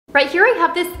Right here I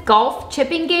have this golf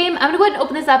chipping game. I'm gonna go ahead and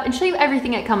open this up and show you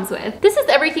everything it comes with. This is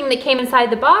everything that came inside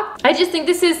the box. I just think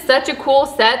this is such a cool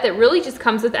set that really just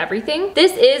comes with everything.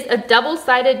 This is a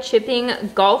double-sided chipping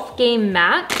golf game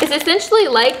mat. It's essentially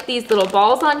like these little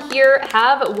balls on here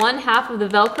have one half of the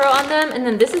Velcro on them, and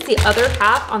then this is the other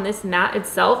half on this mat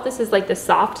itself. This is like the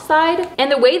soft side.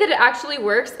 And the way that it actually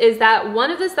works is that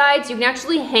one of the sides you can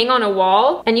actually hang on a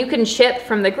wall and you can chip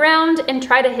from the ground and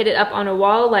try to hit it up on a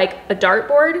wall like a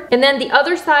dartboard. And then the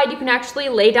other side you can actually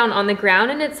lay down on the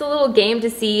ground, and it's a little game to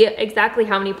see exactly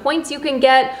how many points you can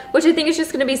get, which I think is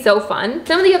just gonna be so fun.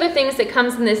 Some of the other things that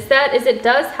comes in this set is it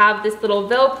does have this little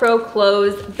Velcro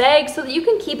closed bag so that you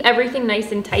can keep everything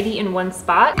nice and tidy in one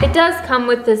spot. It does come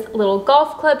with this little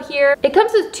golf club here. It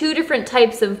comes with two different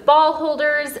types of ball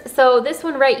holders. So this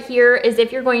one right here is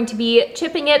if you're going to be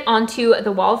chipping it onto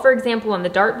the wall, for example, on the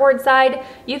dartboard side,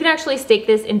 you can actually stake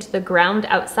this into the ground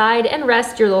outside and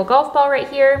rest your little golf ball right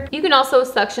here. You can also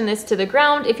suction this to the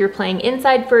ground if you're playing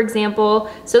inside, for example,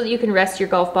 so that you can rest your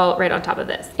golf ball right on top of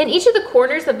this. In each of the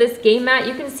corners of this game mat,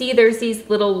 you can see there's these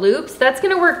little loops. That's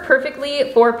gonna work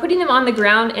perfectly for putting them on the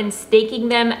ground and staking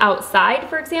them outside,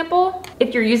 for example.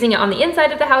 If you're using it on the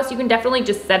inside of the house, you can definitely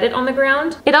just set it on the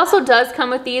ground. It also does come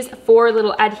with these 4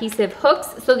 little adhesive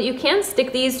hooks so that you can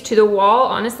stick these to the wall,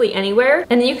 honestly anywhere.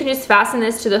 And then you can just fasten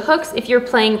this to the hooks if you're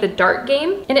playing the dart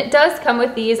game. And it does come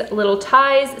with these little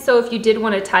ties, so if you did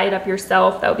want to tie it up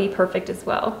yourself, that would be perfect as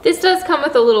well. This does come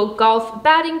with a little golf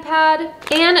batting pad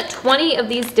and 20 of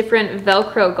these different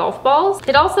Velcro golf balls.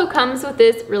 It also comes with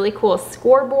this really cool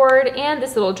scoreboard and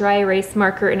this little dry erase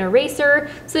marker and eraser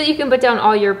so that you can put down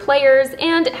all your players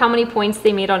and how many points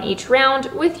they made on each round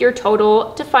with your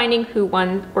total, defining who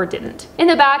won or didn't. In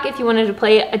the back, if you wanted to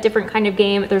play a different kind of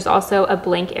game, there's also a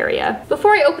blank area.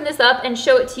 Before I open this up and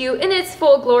show it to you in its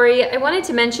full glory, I wanted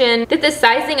to mention that the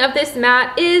sizing of this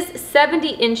mat is 70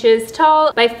 inches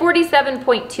tall by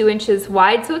 47.2 inches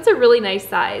wide, so it's a really nice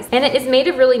size. And it is made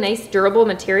of really nice durable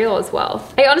material as well.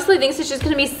 I honestly think this is just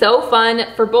gonna be so fun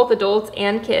for both adults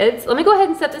and kids. Let me go ahead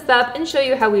and set this up and show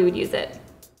you how we would use it.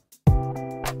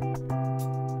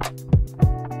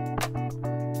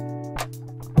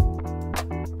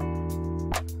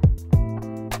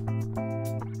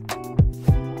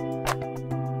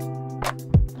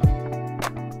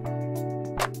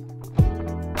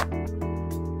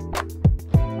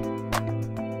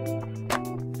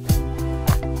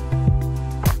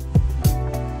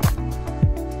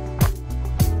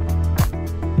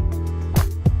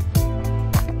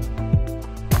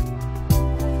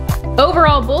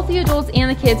 Overall, both the adults and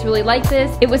the kids really liked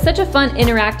this. It was such a fun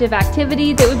interactive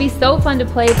activity that would be so fun to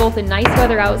play both in nice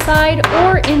weather outside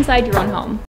or inside your own home.